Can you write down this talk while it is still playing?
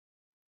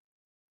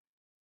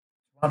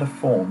add a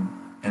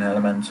form in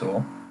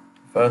Elementor,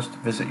 first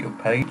visit your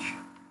page,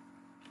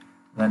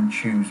 then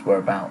choose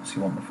whereabouts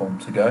you want the form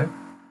to go.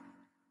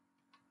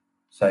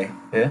 Say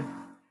here.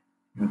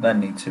 You would then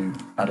need to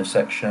add a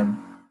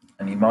section,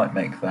 and you might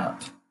make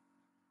that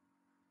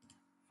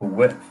full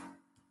width,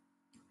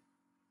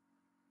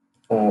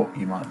 or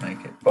you might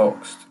make it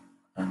boxed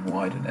and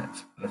widen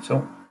it a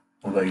little,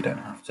 although you don't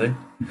have to.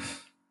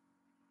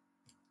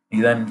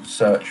 You then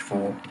search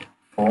for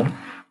form,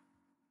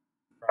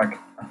 drag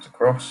that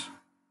across,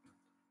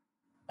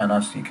 and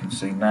as you can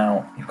see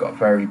now, you've got a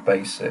very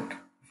basic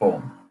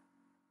form.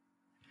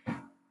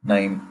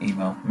 Name,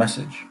 email,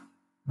 message.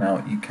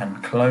 Now you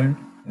can clone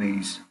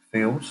these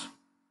fields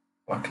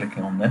by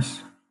clicking on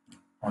this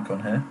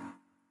icon here,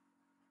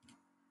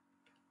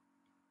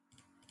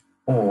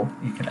 or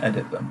you can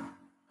edit them,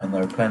 and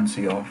there are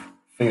plenty of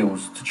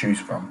fields to choose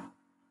from,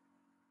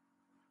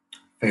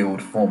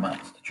 field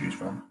formats to choose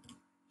from.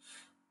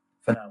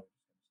 For now,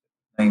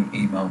 name,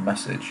 email,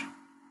 message.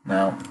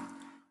 Now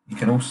you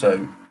can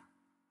also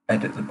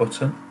edit the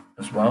button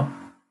as well.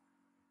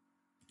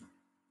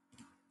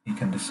 You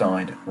can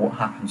decide what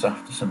happens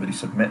after somebody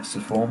submits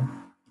the form,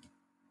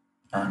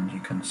 and you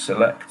can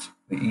select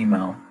the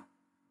email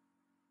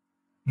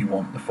you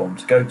want the form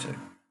to go to.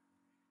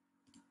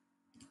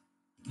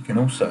 You can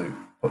also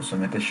put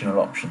some additional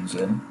options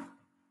in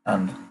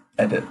and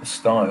edit the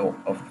style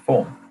of the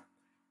form.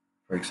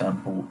 For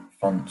example,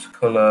 font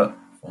color,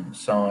 font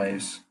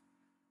size,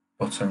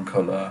 button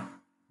color,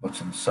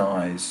 button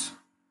size,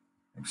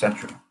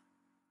 etc.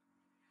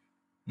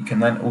 You can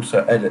then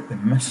also edit the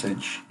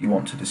message you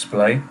want to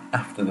display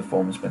after the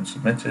form has been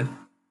submitted.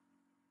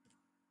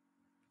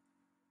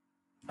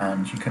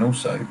 And you can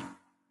also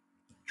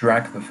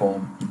drag the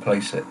form and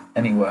place it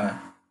anywhere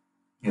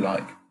you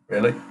like,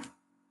 really.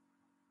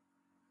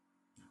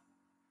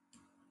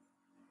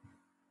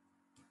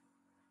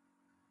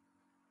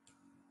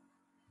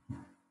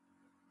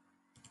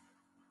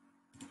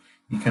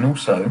 You can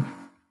also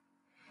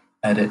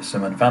edit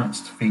some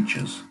advanced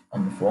features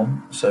on the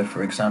form. So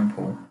for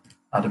example,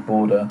 add a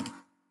border,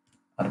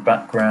 add a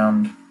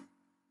background,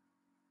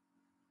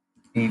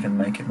 even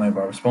make it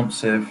mobile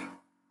responsive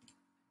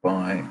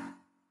by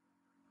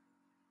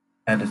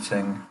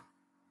editing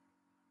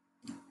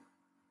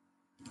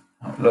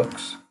how it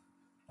looks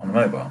on the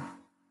mobile.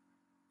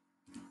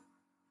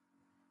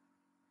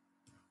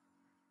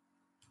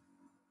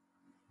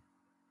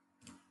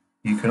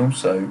 You can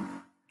also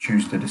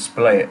choose to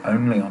display it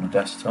only on a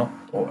desktop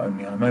or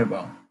only on a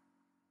mobile.